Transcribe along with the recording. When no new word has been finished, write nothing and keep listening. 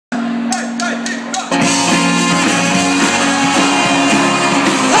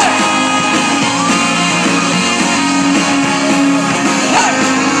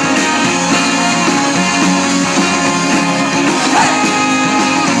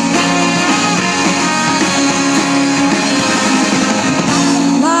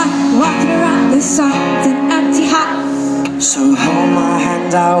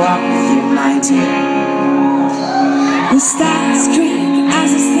stars scream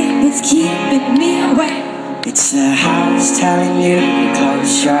as I sleep, it's keeping me awake. It's the house telling you to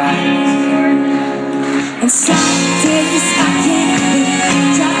close your eyes. And some days I can't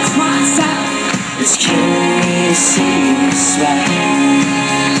even trust myself. It's killing me to see you sweat.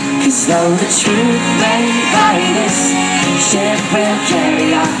 'Cause though the truth may vary, this ship will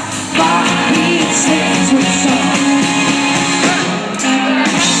carry our bodies here to shore.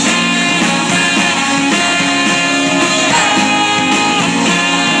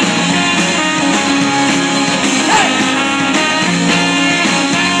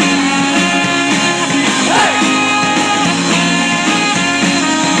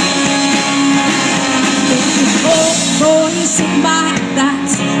 In my head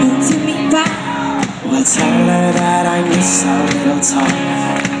that's holding me back. Well, tell her that I miss our little talk.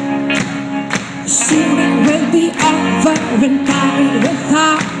 Soon it will be over and buried with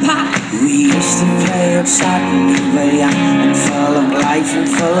our past. We used to play outside when we were young and full of life and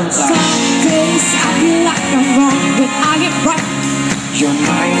full of love. Some days I feel like I'm wrong when I get right. Your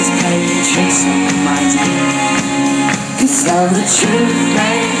mind is playing tricks on mine. 'Cause though the truth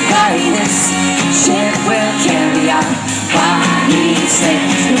may vary, this ship will carry our bodies safe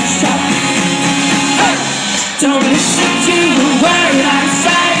to shore. Hey! Don't listen to a word I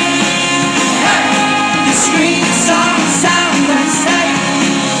say. Hey! The screams of sound I say.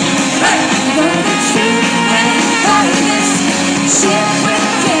 Hey! Though the truth may vary, this ship will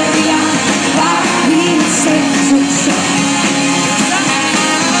carry our bodies safe to shore.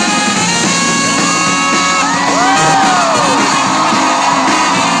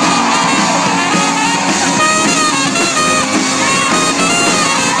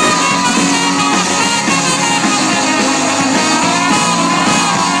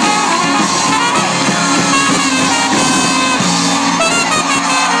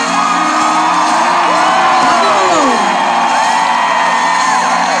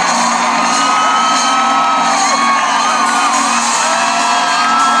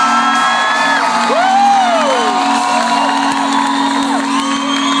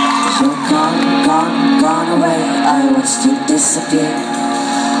 Gone away, I watched you disappear.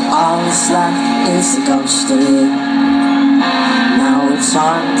 All that's left is a ghost of you. Now we're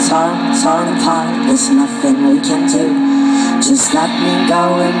torn apart. There's nothing we can do. Just let me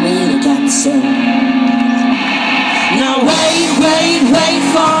go and meet again soon. Now wait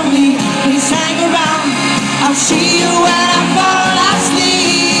for me. Please hang around. I'll see you when I fall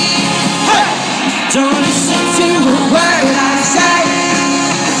asleep. Hey! Don't listen to a word I say.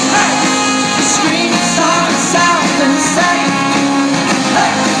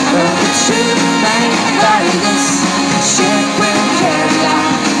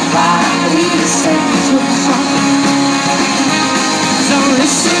 Don't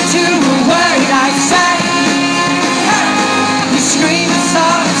listen to a word I say. You scream a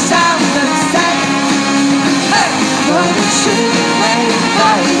song, sound and say. But the truth may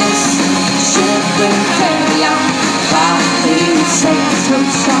vary, this ship will carry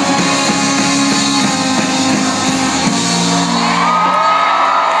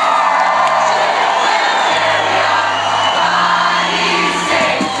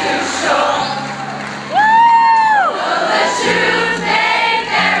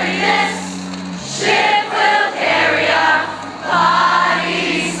our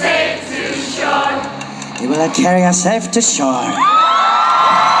bodies safe to shore. Will it carry us safe to shore?